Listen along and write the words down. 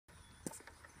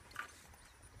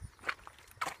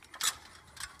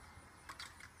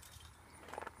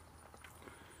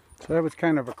So that was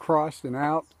kind of across and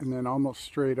out and then almost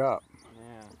straight up.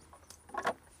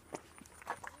 Yeah.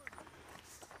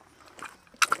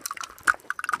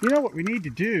 You know what we need to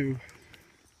do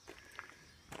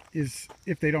is,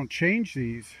 if they don't change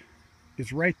these,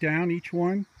 is write down each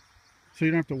one so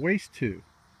you don't have to waste two.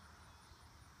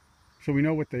 So we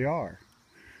know what they are.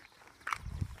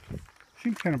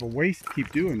 Seems kind of a waste to keep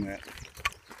doing that.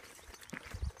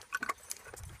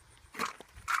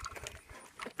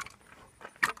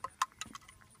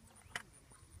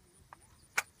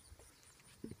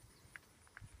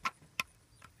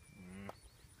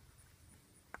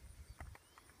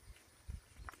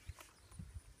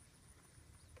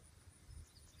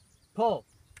 Pull.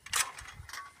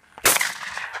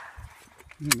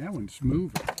 Man, that one's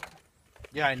moving.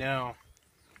 Yeah, I know.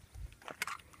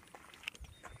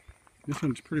 This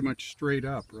one's pretty much straight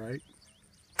up, right?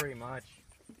 Pretty much.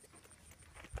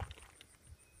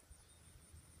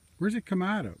 Where's it come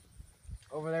out of?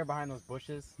 Over there behind those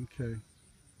bushes. Okay.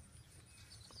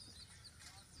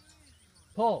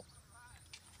 Pull.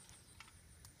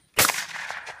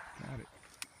 Got it.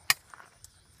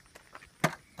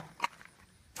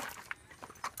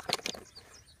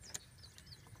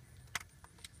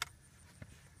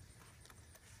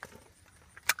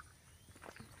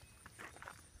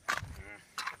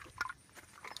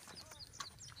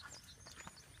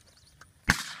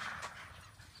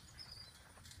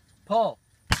 Pull.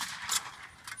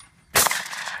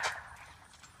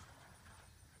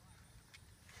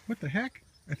 What the heck?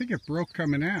 I think it broke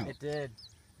coming out. It did.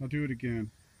 I'll do it again.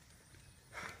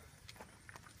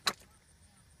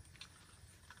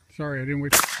 Sorry, I didn't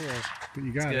wait for pull, but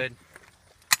you got it. Good.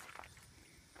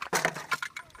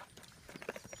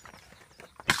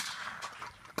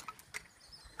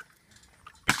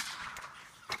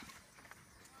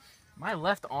 My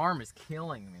left arm is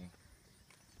killing me.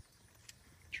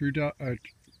 True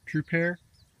pair.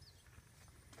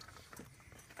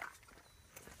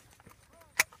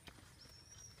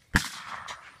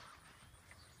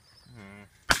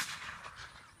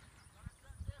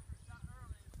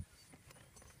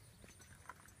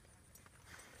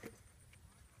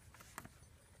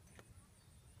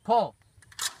 Pull.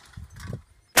 Got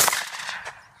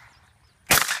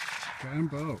them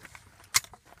both.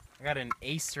 I got an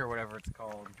ace or whatever it's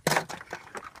called.